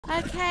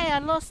Okay, I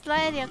lost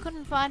Lady. I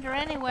couldn't find her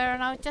anywhere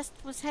and I just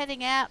was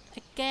heading out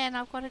again.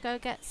 I've got to go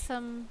get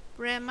some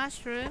rare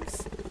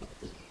mushrooms.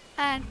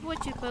 And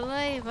would you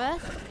believe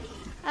it?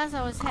 As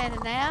I was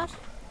heading out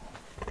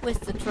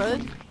with the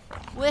troop,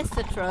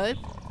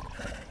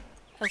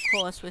 of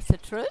course with the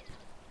troop,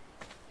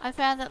 I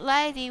found that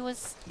Lady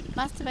must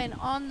have been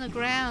on the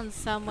ground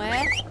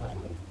somewhere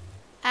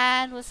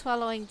and was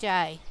following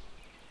Jay.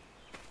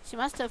 She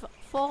must have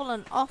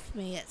fallen off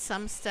me at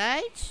some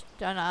stage.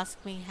 Don't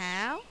ask me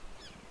how.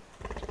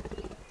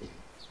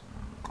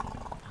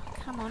 Oh,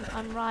 come on,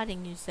 I'm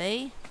riding you,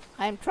 Z.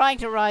 I am trying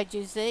to ride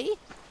you, Z.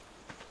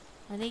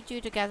 I need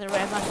you to gather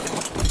rare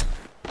mushrooms.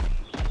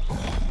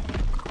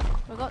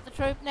 We got the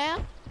troop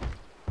now?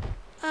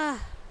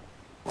 Ah.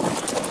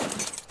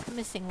 I'm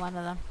missing one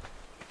of them.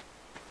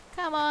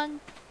 Come on,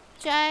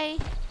 Jay.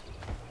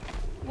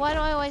 Why do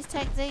I always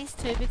take these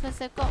two? Because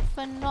they've got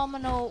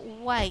phenomenal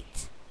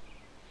weight.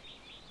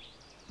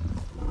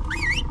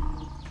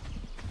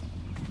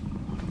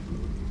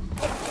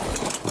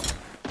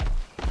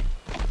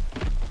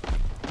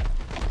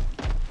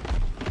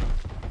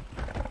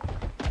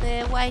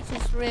 Their weight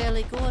is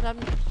really good. I'm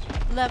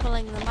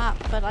leveling them up,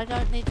 but I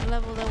don't need to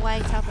level their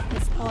weight up at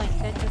this point.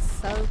 They're just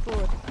so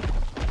good.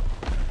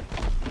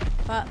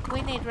 But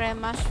we need rare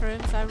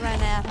mushrooms. I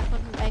ran out. I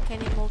couldn't make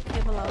any more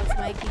kibble I was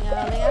making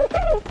earlier.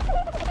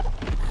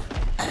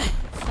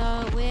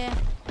 So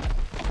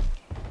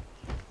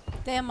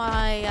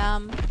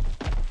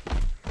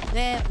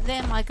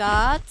they're my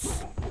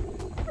guards.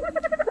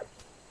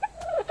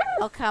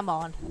 Oh, come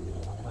on.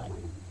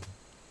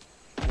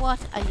 What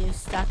are you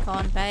stuck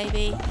on,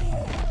 baby?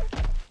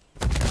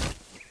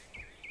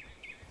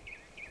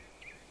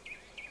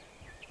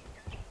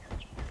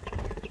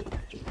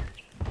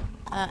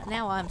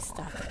 Now I'm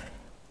stuck.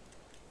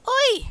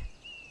 Oi!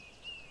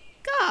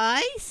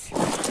 Guys!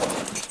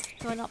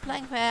 We're not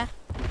playing fair.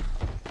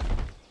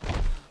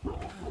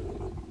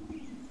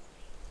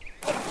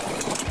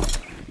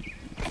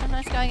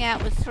 Sometimes going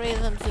out with three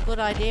of them is a good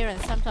idea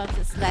and sometimes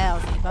it's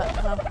lousy, but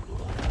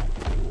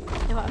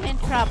if I'm in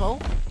trouble,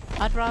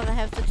 I'd rather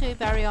have the two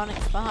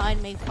baryonyx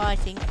behind me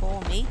fighting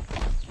for me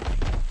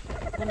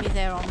than be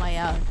there on my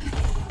own.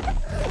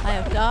 I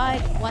have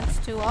died once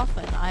too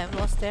often. I have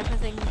lost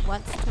everything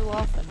once too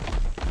often.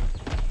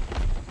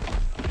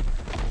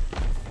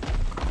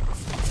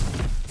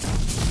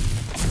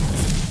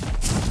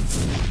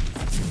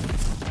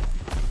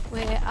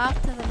 We're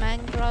after the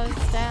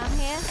mangroves down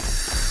here.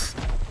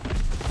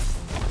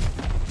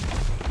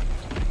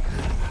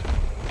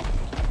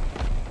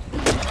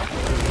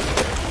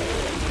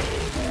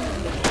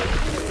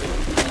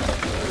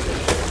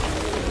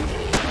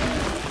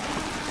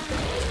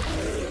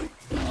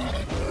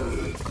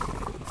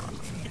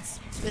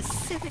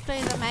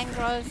 Specifically the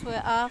mangroves we're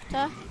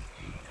after,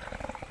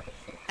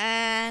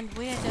 and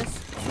we're just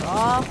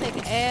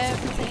dropping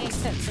everything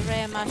except the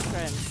rare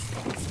mushrooms.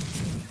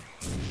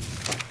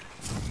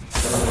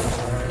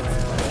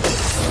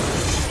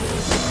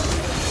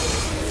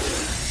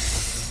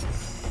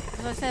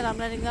 As I said, I'm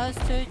letting those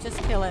two just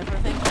kill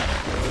everything.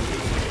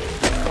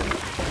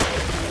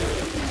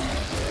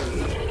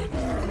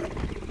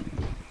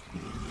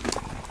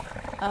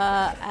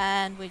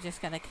 And we're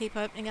just going to keep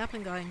opening up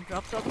and going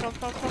drop, drop, drop,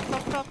 drop, drop,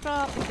 drop, drop,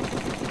 drop.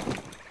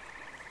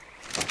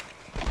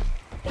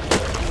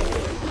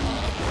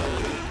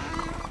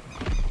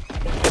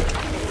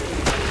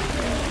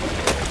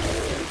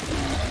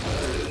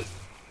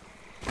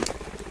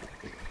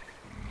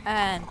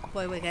 And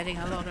boy, we're getting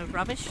a lot of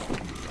rubbish.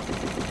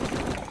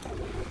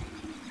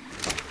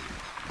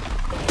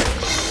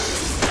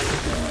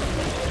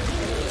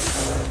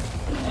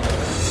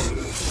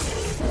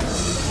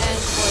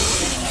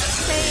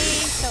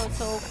 So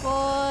it's all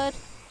good.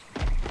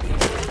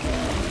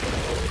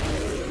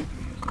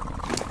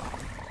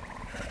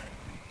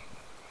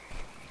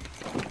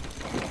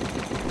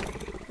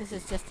 This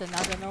is just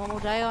another normal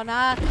day on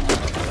Ark.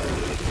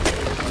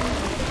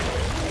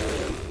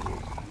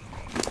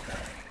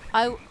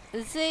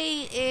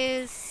 Z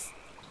is...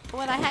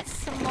 When I hatched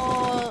some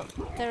more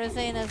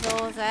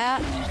Therizinosaurs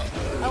out,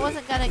 I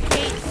wasn't going to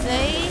keep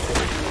Z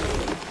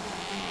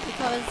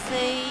because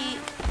Z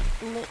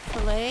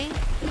literally...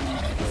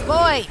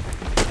 Boy!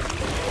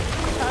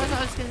 As far as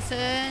I was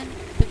concerned,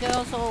 the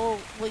girls all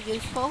were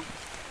useful.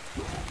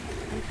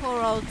 And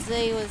poor old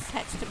Z was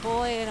hatched a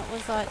boy and it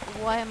was like,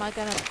 why am I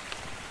gonna...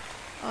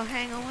 Oh,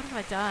 hang on, what have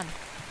I done?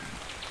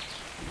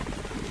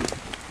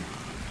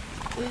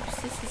 Oops,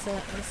 this is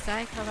a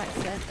mistake. I've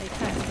accidentally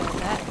transferred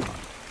that.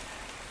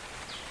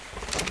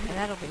 Okay,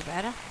 that'll be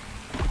better.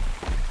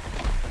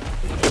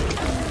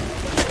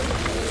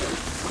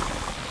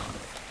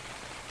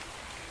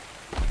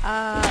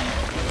 Yeah,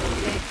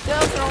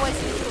 girls are always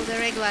useful,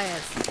 they're egg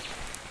layers.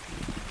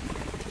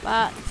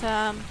 But,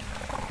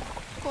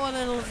 poor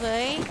little Z,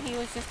 he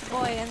was just a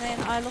boy, and then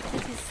I looked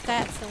at his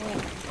stats and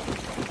went,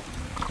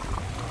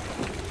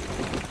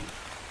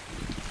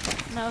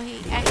 no,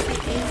 he actually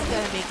is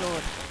going to be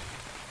good.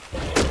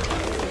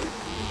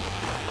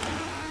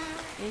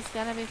 He's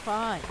going to be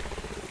fine.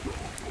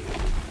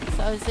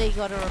 So Z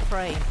got a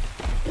reprieve.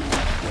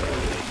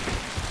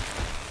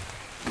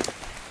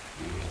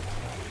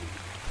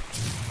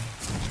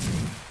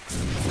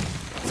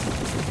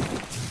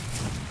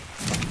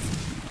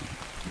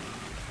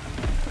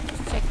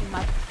 Just checking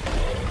my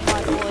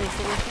boys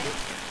are with me.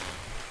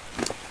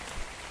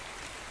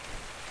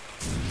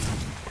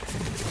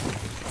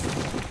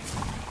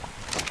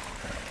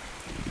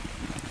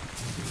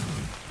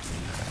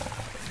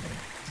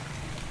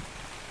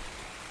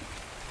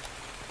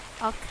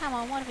 Oh, come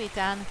on, what have you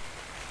done?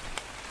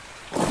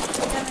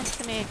 You've done this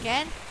to me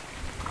again.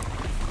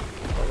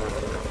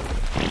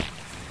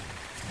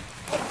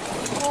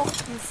 You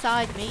walked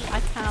inside me, I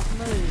can't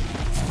move.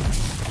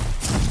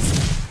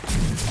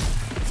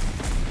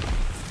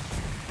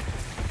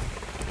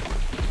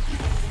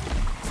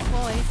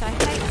 Boys, I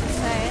hate to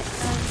say it,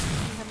 don't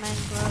the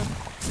mangrove.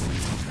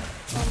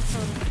 Some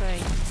sort of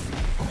tree.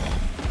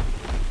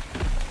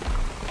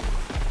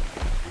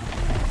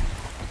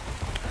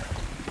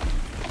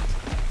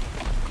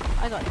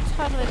 I got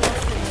totally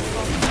lost in the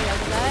swamp the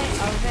other day.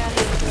 I was out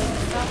here doing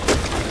stuff.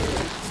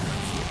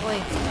 Oi.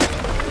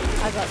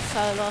 I got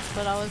so lost,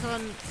 but I was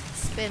on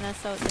Spinner,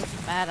 so it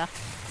doesn't matter.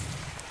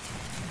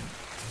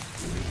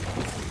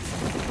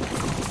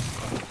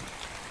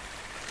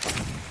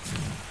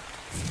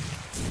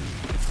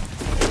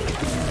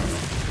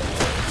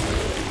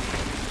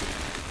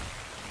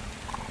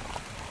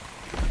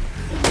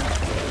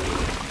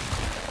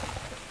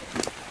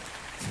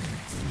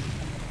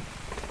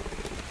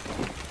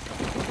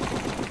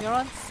 You're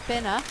on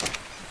Spinner,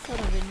 sort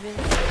of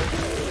invincible.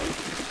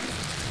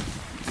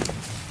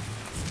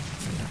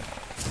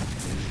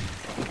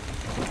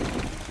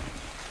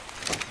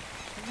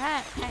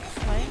 That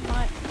actually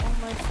might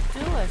almost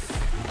do us.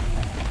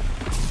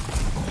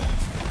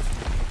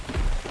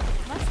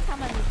 Must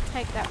come and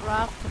take that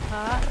raft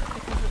apart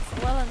because it's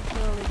well and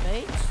truly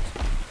beached.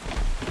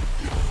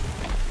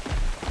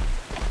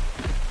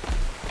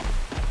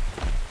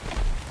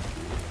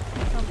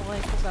 Come on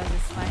boys, we'll go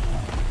this way.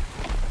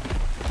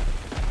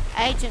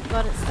 Agent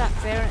got it stuck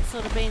there and it's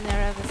sort of been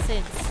there ever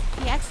since.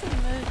 He actually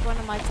moved one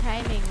of my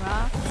taming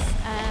rafts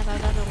and I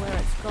don't know where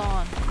it's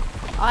gone.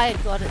 I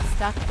had got it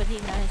stuck but he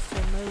managed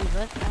to move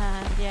it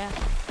and yeah,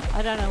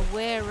 I don't know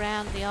where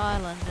around the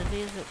island it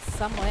is. It's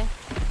somewhere.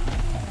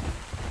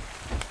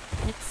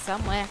 It's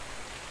somewhere.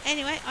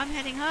 Anyway, I'm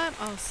heading home.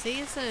 I'll see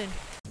you soon.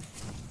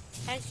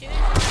 As usual,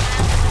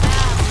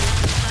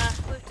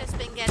 we've just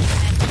been getting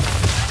metal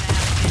right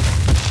out again.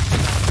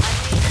 I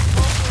need an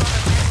awful lot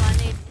of metal. I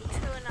need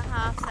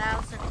 2,500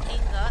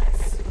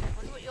 ingots. I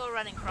wonder what you're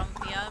running from,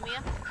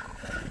 Fiomia.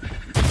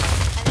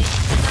 I need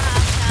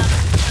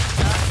 2,500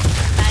 ingots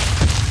to make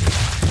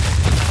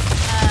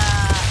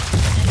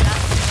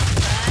industrial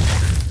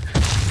furnace.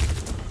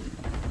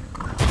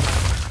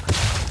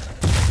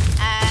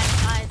 And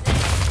I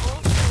then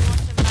also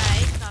want to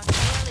make, I've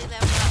nearly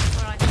leveled up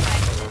where I can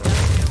make an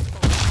industrial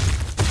core.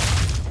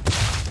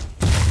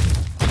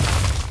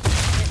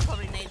 It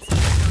probably needs some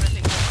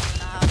terrific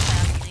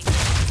 2,500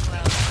 ingots as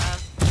well, so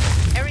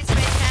every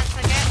spare chance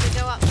I get we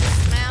go up this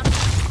mountain.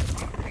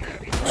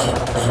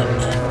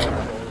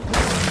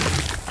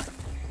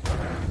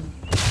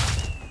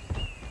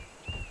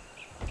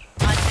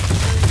 I take the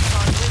goon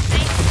squad with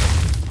me.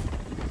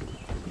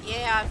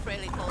 Yeah, I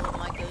freely call them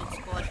my goon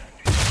squad.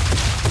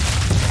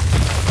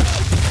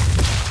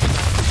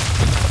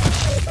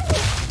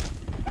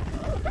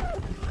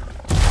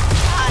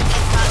 I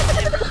get bugs and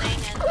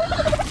everything and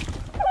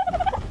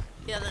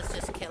yeah, let's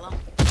just kill them.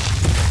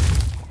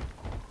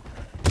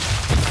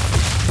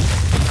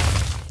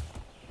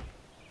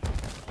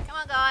 Come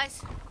on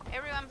guys,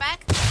 everyone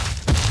back? Get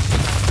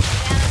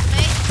down with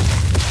me.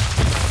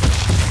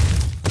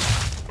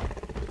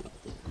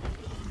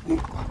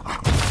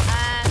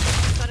 And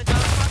we've just got to go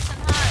across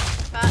and home.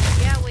 But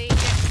yeah, we've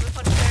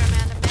got a fair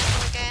amount of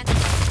metal again.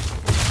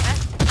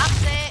 That's, up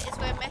there is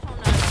where metal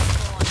nodes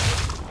spawn.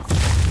 It's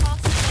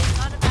possibly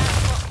not a bad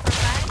spot for a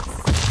base,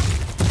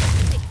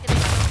 particularly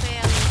if you're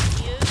fairly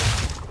new.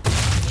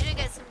 You do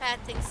get some bad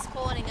things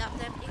spawning up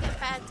there, but you get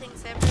bad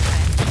things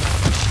everywhere.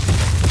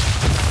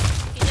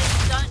 You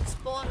just don't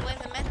spawn where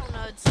the metal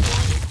nodes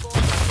spawn, you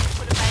spawn when you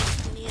put a base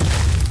near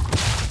them.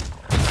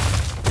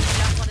 You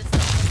don't want to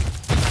stop them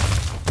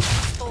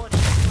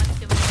spawning once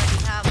you've already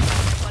harvested,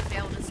 they won't be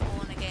able to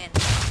spawn again.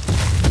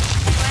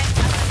 Anyway,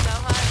 I'm going to go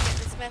home, get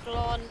this metal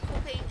on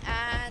cooking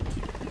and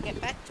get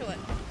back to it.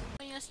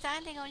 When you're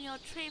standing on your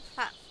tree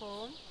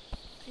platform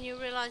and you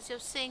realise you're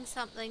seeing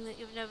something that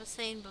you've never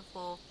seen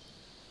before,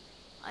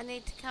 I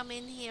need to come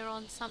in here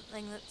on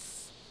something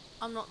that's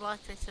I'm not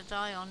likely to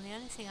die on. The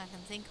only thing I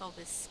can think of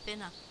is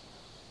Spinner.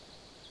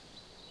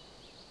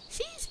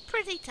 She's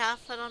pretty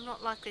tough and I'm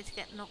not likely to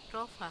get knocked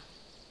off her.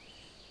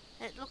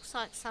 It looks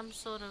like some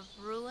sort of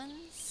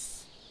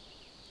ruins.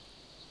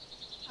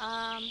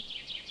 I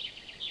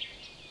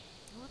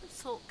would have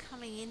thought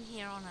coming in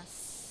here on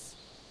us.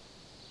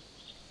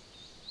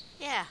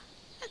 Yeah,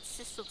 that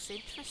just looks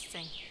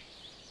interesting.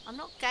 I'm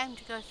not game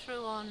to go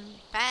through on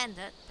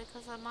Bandit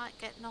because I might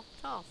get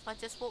knocked off. I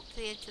just walked to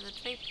the edge of the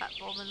tree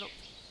platform and looked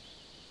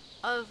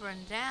over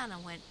and down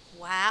and went,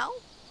 wow,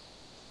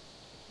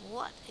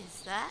 what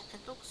is that?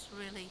 It looks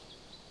really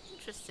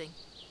interesting,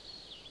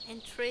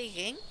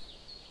 intriguing,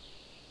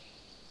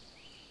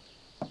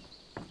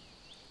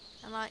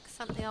 and like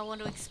something I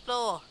want to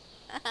explore.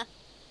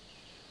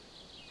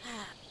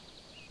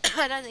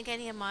 I don't think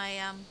any of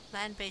my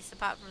land beasts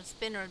apart from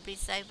Spinner would be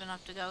safe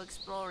enough to go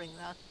exploring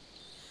though.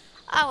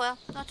 Oh well,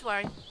 not to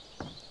worry.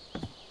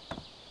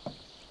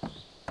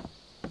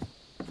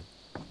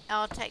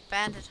 I'll take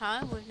Bandit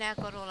home. We've now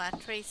got all our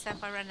tree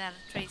sap. I ran out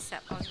of tree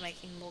sap. I was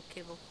making more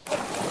kibble.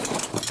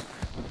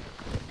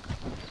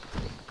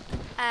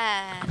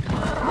 And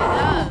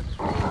over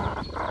we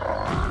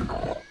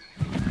go.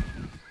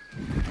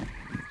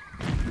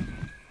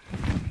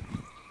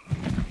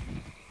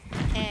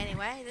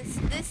 Anyway,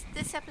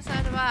 this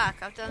episode of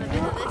Ark, I've done a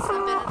bit of this and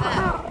a bit of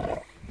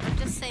that. I've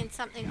just seen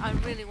something I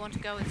really want to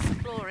go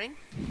exploring.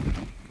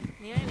 And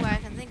the only way I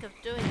can think of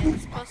doing it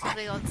is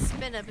possibly on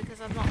Spinner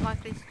because I'm not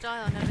likely to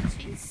die on her,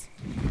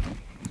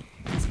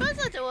 but I suppose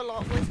I do a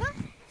lot with her.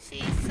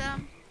 She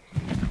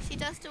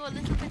does do a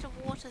little bit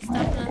of water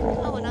stuff and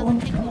another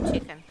tickle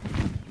chicken.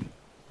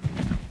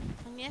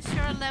 And yes,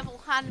 you're a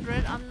level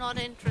 100, I'm not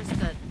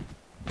interested.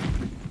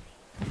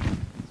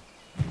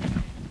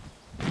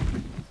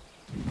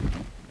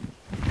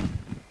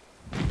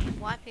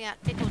 Wiping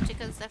out tickle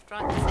chickens left,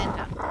 right and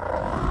centre.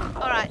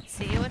 Alright,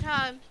 see you at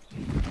home.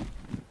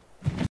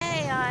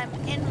 Hey, I'm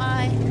in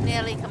my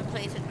nearly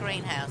completed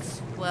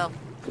greenhouse. Well,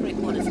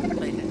 3/4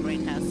 completed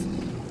greenhouse.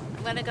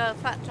 I'm going to go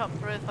flat top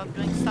roof. I'm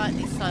doing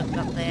slightly sloped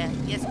up there.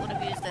 Yes, would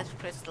have used this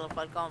crystal if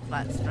I'd gone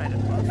flat straight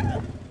across,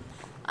 but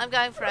I'm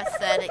going for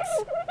aesthetics.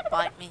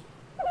 Bite me.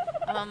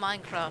 I'm a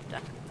Minecrafter.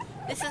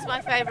 This is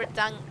my favourite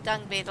dung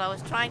beetle. I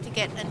was trying to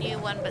get a new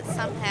one, but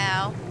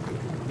somehow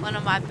one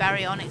of my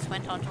baryonyx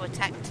went on to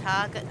attack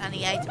target and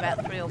he ate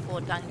about 3 or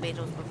 4 dung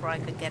beetles before I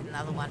could get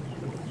another one.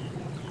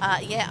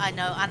 Yeah, I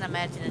know,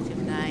 unimaginative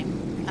name.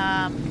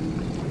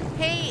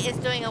 He is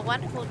doing a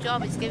wonderful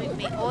job. He's giving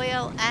me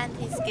oil and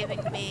he's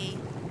giving me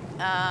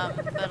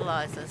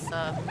fertilizer,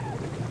 so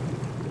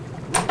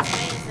which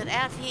means that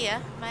out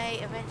here may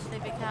eventually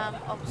become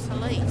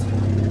obsolete.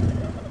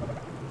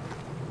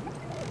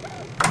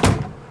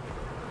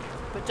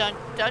 But don't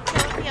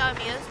kill the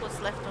Omias, what's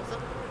left of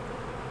them.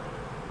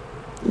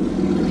 I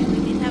mean, we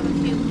did have a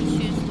few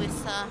issues with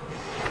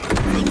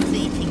things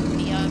eating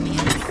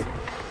Peomians.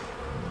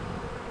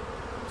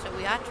 So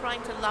we are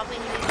trying to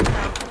lovingly look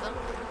after them.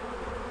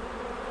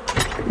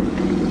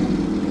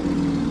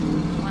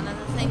 One of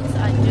the things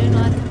I do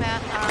like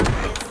about Ark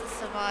is the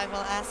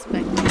survival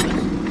aspect of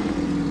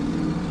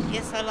it.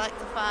 Yes, I like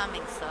the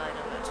farming side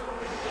of it.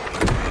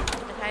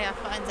 But hey, I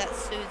find that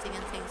soothing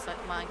in things like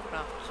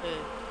Minecraft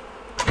too.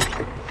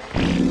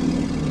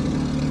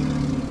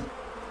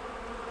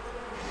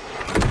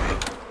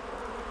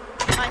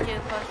 Mind you,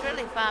 if I was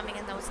really farming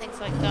and there was things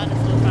like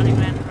dinosaurs running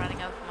around and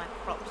running over my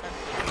crops, I'd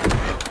put the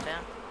hills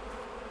down.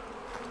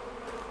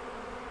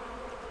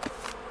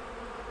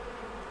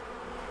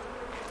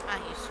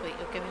 Aren't you sweet?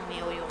 You're giving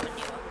me all your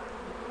manure.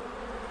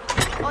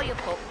 Or your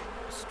poop.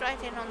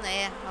 Straight in on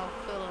there. I'll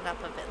fill it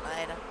up a bit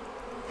later.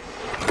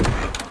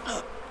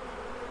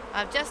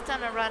 I've just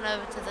done a run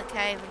over to the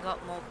cave and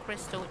got more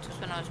crystal, which was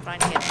when I was trying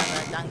to get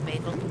another dung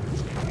beetle.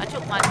 I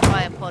took my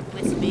tripod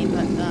with me,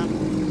 but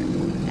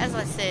as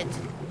I said,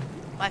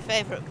 my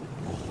favourite,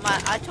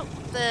 I took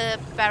the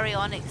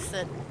baryonyx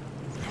that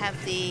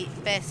have the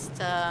best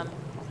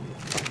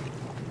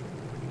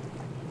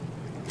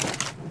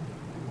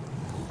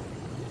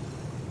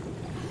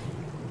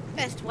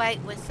best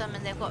weight with them,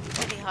 and they've got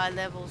pretty high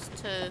levels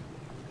too.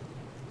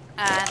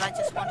 And I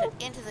just wanted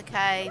into the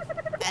cave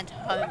and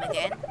home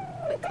again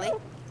quickly.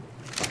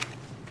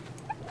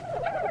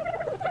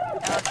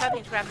 And I was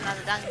hoping to grab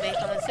another dung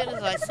beetle, and as soon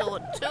as I saw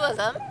 2 of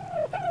them,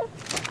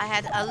 I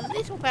had a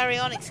little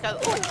baryonyx go,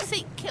 oh,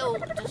 seek, kill,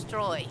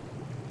 destroy.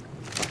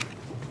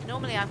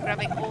 Normally I'm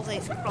grabbing all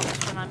these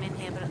crops when I'm in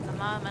here, but at the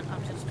moment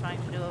I'm just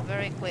trying to do a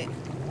very quick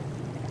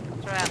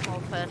throw out more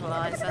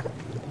fertilizer.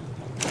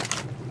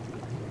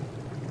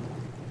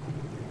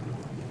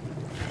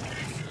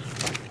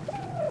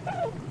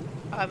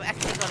 I've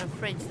actually got a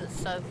fridge that's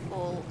so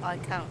full I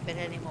can't fit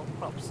any more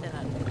crops in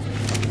it, which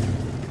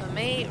is, for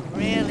me,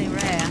 really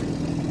rare.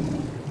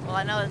 Well,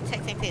 I know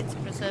technically it's a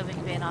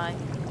preserving bin. I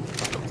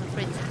took the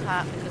fridge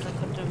apart because I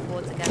couldn't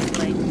afford the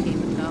gasoline to keep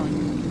it going.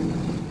 You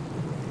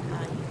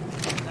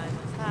can go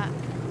with that.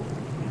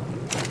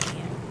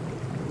 Yeah.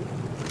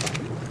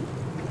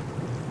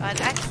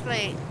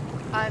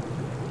 I've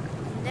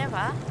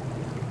never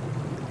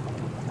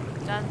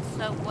done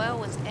so well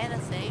with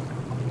anything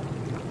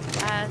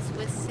as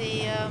with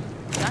the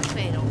dung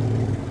beetle.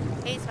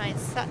 He's made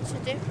such a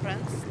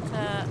difference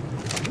to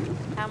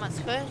how much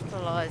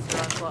fertilizer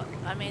I've got.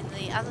 I mean,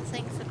 the other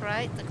things are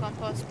great, the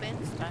compost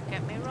bins, don't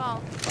get me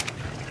wrong.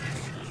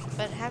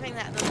 But having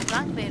that little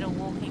dung beetle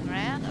walking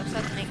around, I've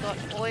suddenly got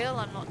oil.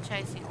 I'm not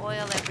chasing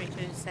oil every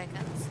 2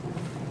 seconds.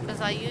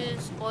 Because I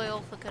use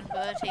oil for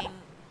converting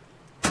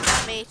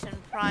meat and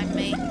prime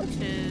meat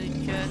to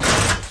jerky,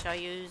 which I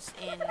use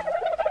in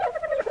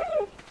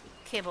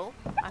kibble.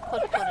 I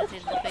could put it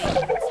in the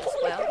beetles as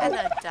well.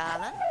 Hello,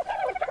 darling.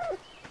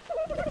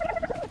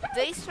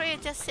 These three are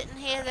just sitting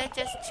here, they're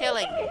just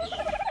chilling.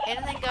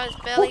 Anything goes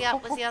belly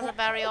up with the other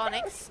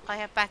baryonyx, I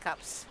have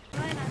backups.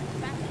 Right, I'm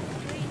back in the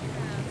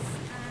greenhouse,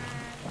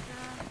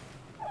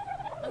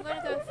 and I'm going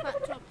to go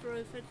flat top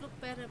roof. It'd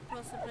look better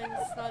possibly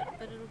with slope,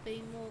 but it'll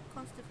be more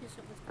cost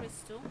efficient with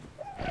crystal.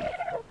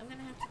 I'm going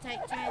to have to take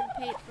Jay and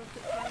Pete for a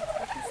quick run to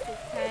the crystal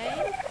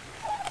cave.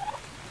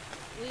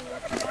 We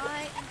will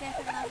try and get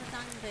another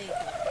dung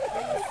beetle.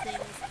 These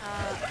things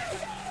are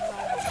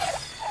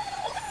enormous.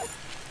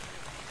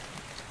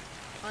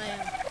 I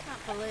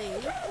can't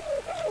believe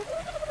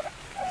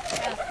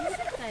how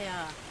efficient they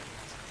are.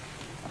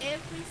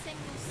 Every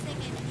single thing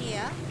in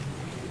here,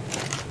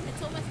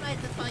 it's almost made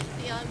the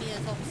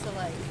Pheomias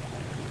obsolete.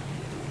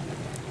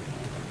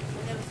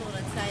 I never thought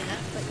I'd say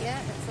that, but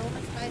yeah, it's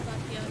almost made my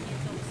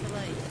Pheomias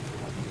obsolete.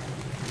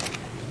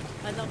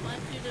 I love my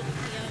two little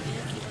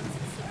Pheomias, the ones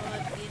that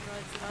survived the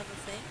inroads of other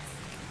things.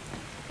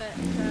 But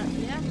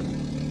yeah,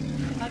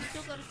 I've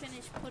still got to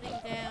finish putting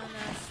down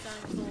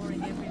stone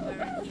flooring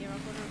everywhere in here.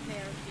 I've got to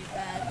repair a few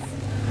bags.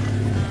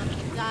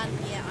 Done,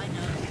 yeah, I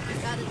know. I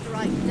started to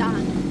write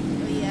done.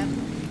 Oh yeah,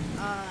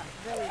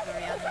 very,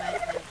 very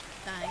unimaginative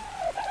thing.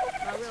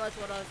 And I realised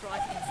what I was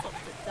writing and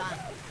stopped at done.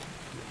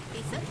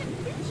 He's such a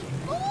pretty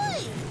boy!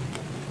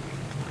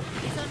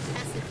 He's on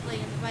passively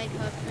in the wake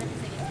of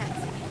anything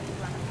attacks him, he will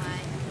run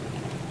away.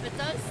 But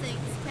those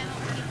things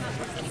cannot keep up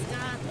with his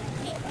garden.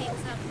 He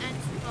picks up and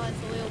supplies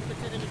oil for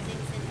dirty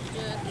things in the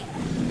jerky,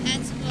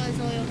 and supplies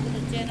oil for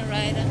the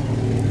generator.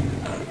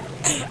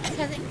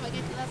 I think if I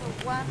get to level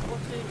 1 or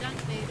 2 dung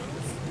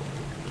beetles,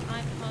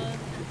 I'm home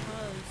and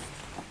hosed.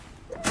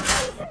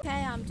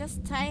 Okay, I'm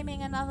just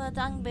taming another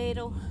dung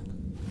beetle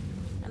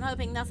and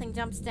hoping nothing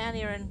jumps down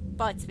here and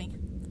bites me.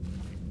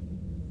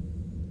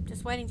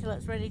 Just waiting till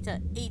it's ready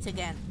to eat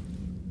again.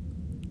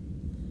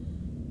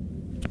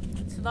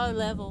 It's low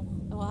level,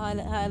 or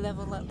high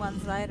level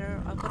ones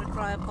later. I've got a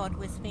cryopod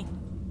with me.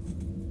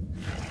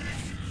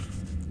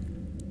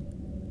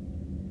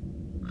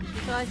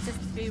 You guys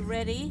just be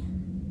ready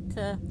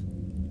to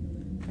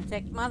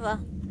protect Mother.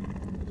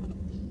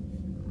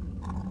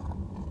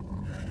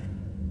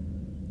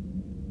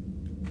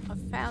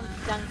 I've found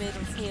dung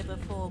beetles here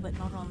before, but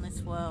not on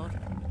this world.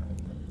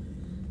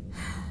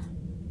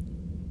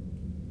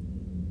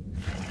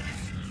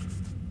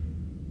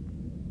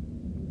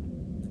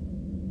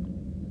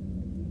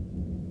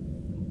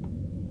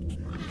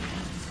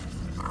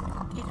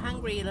 Get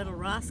hungry, you little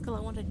rascal. I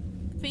want to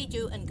feed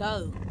you and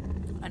go.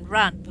 And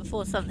run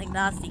before something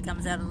nasty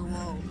comes out of the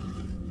wall.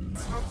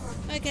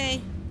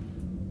 Okay.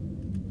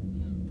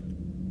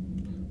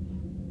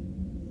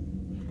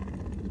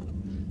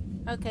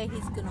 Okay,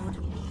 he's good.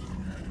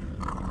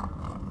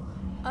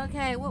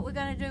 Okay, what we're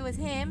going to do with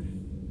him...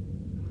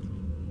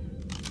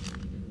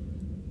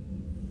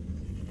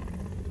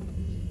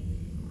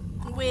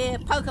 we're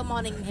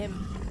Pokemoning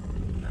him.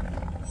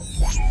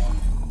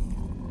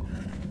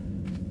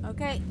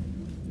 Okay.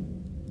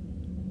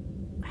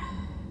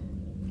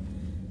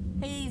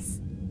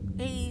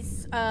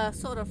 He's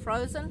sort of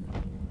frozen.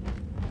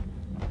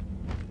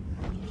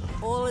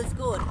 All is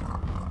good.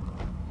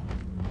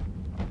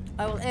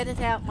 I will edit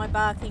out my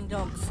barking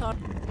dog, sorry.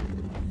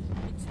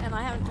 And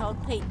I haven't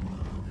told Pete.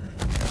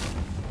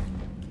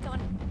 Go on.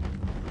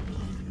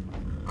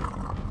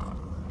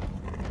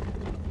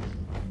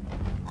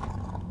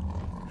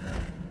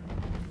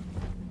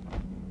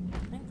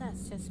 I think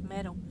that's just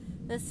metal.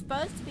 There's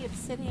supposed to be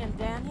obsidian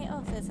down here.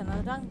 Oh, there's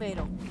another dung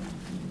beetle.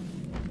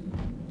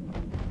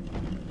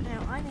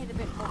 Now I need a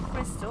bit more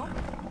crystal.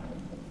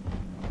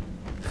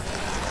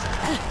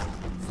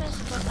 Says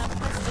I've got enough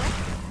crystal.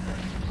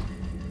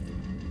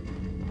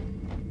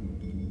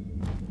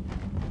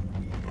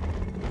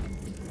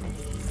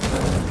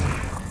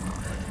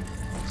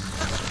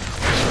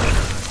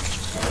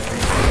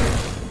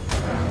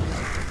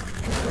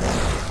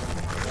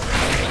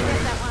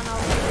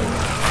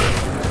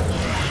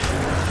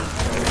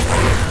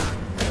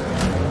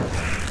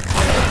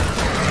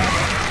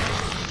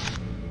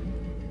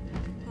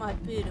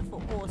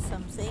 Beautiful,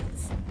 awesome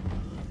things.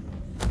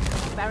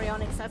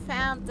 Baryonyx. I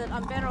found that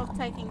I'm better off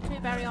taking 2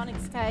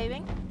 baryonyx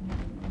caving.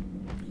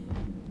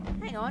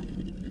 Hang on.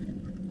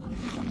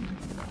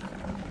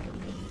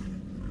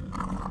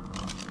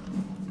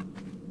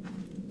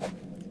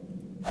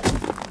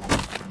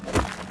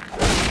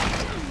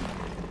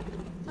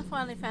 I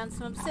finally found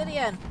some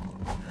obsidian.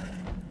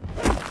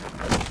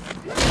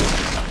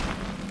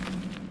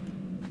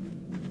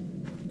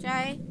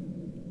 Jay?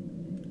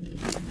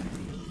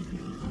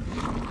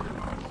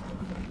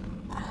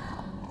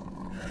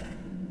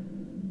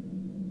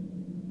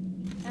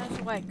 How's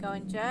your weight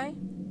going, Jay?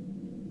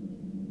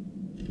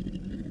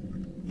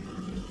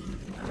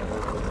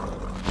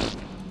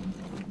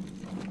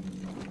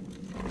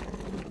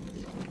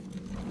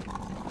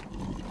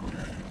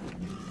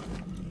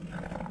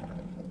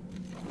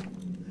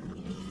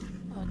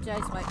 Oh,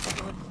 Jay's weight's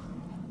good.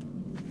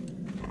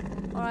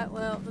 Alright,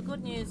 well, the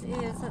good news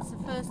is that's the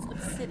first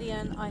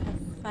obsidian I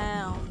have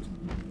found.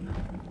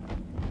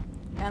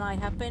 And I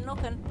have been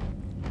looking.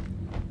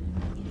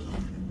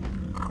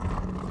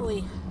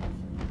 Oi.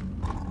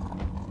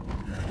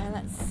 And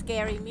that's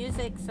scary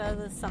music, so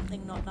there's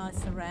something not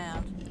nice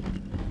around.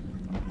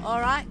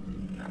 Alright,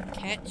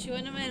 catch you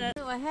in a minute.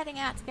 We're heading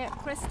out to get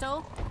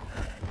Crystal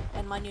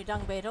and my new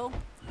dung beetle.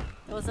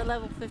 There was a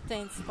level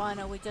 15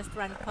 Spino, we just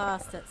ran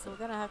past it, so we're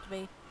going to have to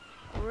be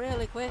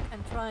really quick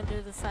and try and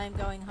do the same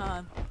going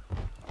home.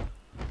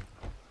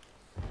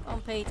 Come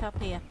on Pete,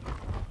 up here.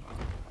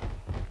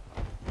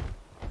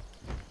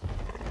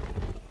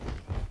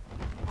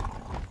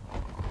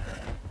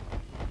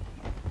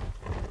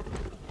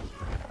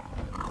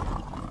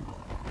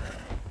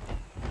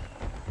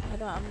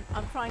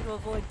 I'm trying to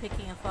avoid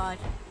picking a fight.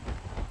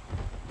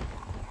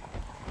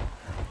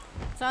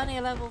 It's only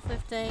a level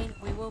 15,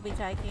 we will be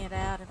taking it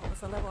out. If it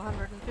was a level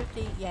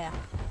 150, yeah.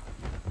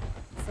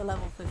 It's a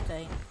level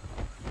 15.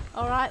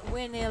 Alright,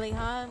 we're nearly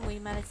home. We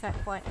managed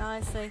that quite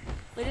nicely.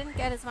 We didn't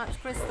get as much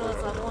crystal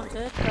as I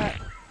wanted, but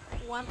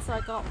once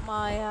I got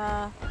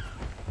my...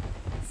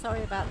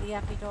 sorry about the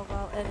yappy dog,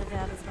 I'll edit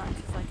out as much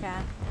as I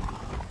can.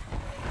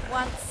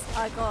 Once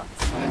I got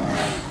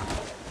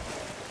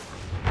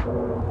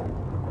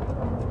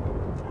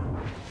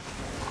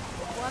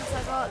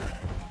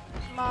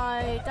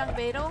my dung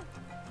beetle.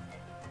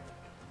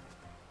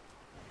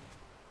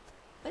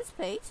 Where's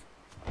Pete?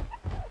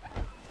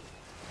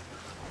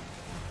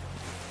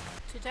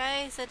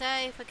 Today's a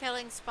day for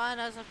killing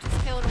Spinos. I've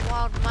just killed a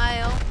wild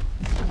male,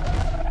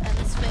 and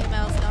this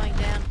female's going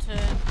down to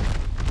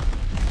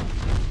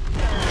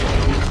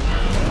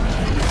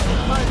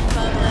most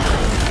levels.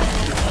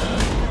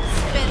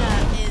 Spinner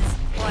is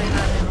quite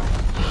high level.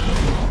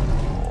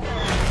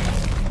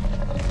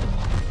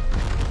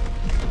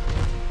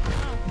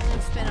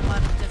 Spinner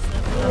might have just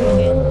leveled up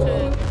again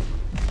too.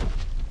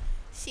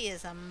 She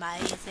is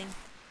amazing.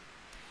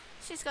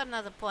 She's got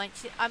another point.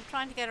 I'm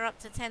trying to get her up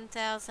to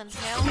 10,000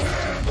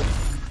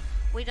 health.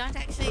 We don't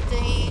actually need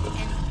any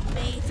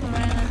meat or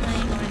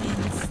anything or any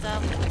of this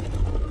stuff.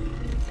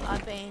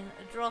 I've been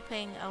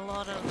dropping a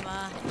lot of...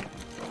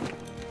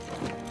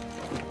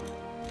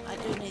 I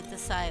do need the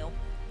sail.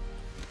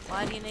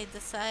 Why do you need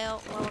the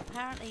sail? Well,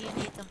 apparently you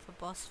need them for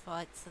boss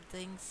fights and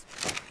things.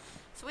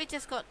 So we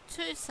just got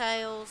 2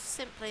 sails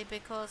simply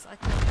because I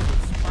killed 2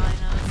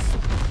 Spinos.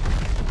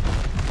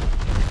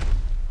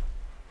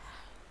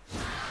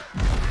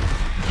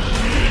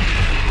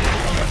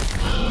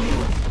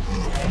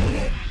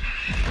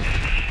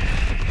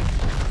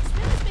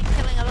 Spinner's been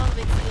killing a lot of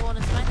big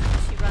yawners mainly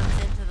because she runs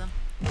into them.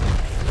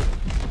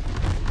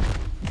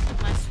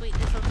 My sweet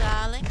little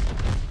darling.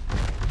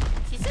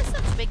 She's just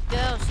such a big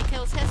girl. She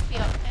kills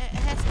Hesperornis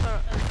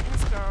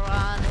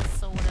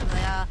or whatever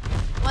they are.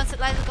 Once it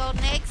lays the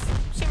golden eggs,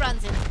 she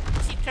runs in.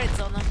 She treads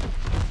on them.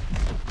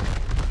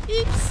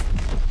 Oops!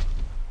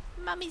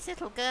 Mummy's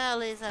little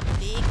girl is a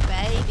big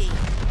baby.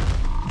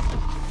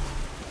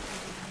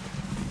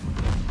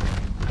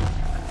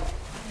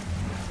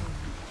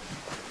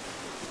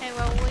 Okay,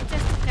 well, we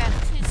just took out 2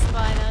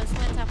 Spinos,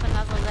 went up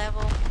another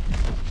level.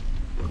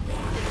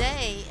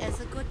 Today is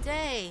a good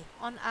day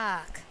on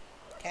Ark.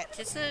 Catch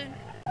you soon.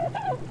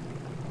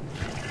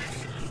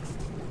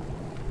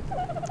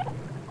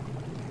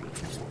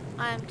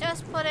 I'm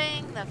just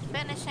putting the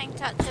finishing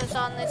touches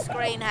on this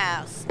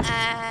greenhouse,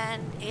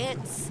 and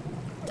it's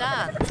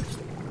done.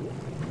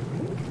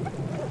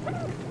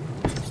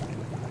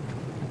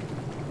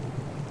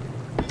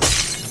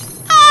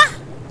 Ah!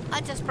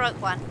 I just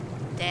broke one.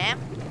 Damn.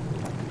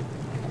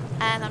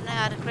 And I'm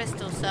now out of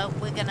crystal, so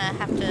we're gonna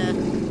have to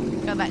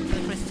go back to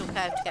the crystal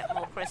cave to get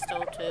more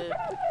crystal to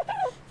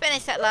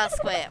finish that last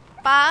square.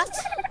 But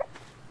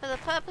for the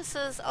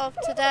purposes of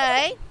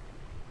today,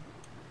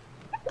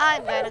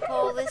 I'm going to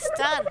call this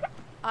done.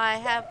 I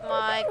have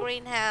my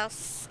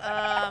greenhouse.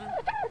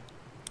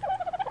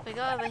 We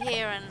go over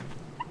here and...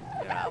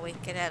 Where are we?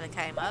 Get out of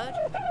K mode.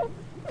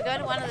 We go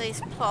to one of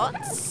these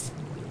plots.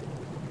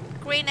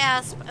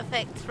 Greenhouse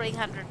effect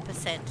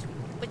 300%,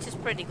 which is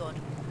pretty good.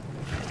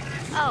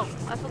 Oh,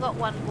 I forgot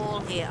one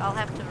wall here. I'll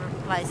have to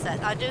replace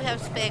that. I do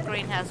have spare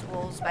greenhouse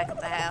walls back at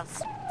the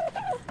house.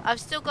 I've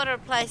still got to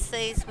replace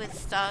these with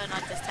stone. I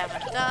just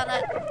haven't done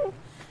it.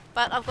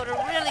 But I've got a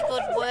really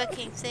good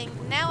working thing.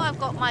 Now I've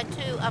got my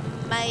 2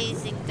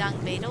 amazing dung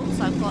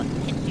beetles. I've got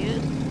Hindu.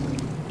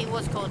 He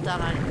was called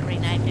Dung. I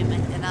renamed him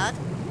Bernard.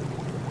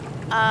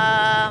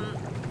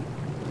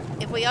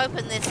 If we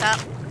open this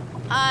up,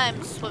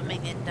 I'm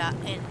swimming in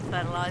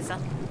fertilizer.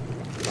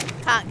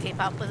 Can't keep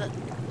up with it.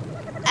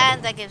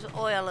 And that gives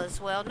oil as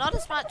well. Not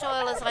as much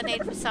oil as I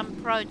need for some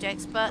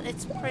projects, but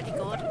it's pretty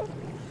good.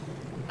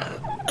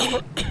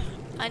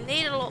 I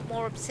need a lot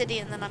more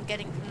obsidian than I'm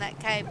getting from that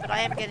cave, but I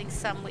am getting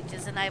some, which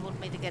has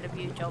enabled me to get a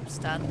few jobs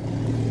done.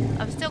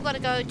 I've still got to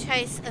go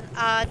chase an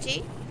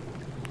Argy,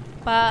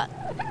 but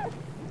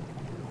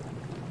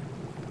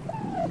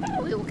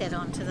we will get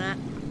on to that.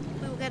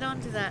 We will get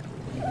on to that.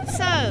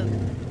 So,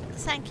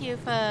 thank you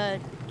for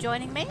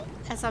joining me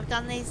as I've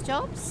done these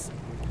jobs,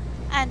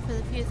 and for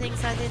the few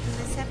things I did in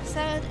this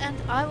episode,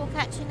 and I will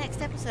catch you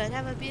next episode.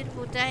 Have a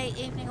beautiful day,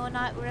 evening or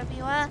night, wherever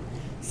you are.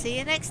 See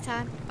you next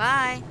time.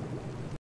 Bye.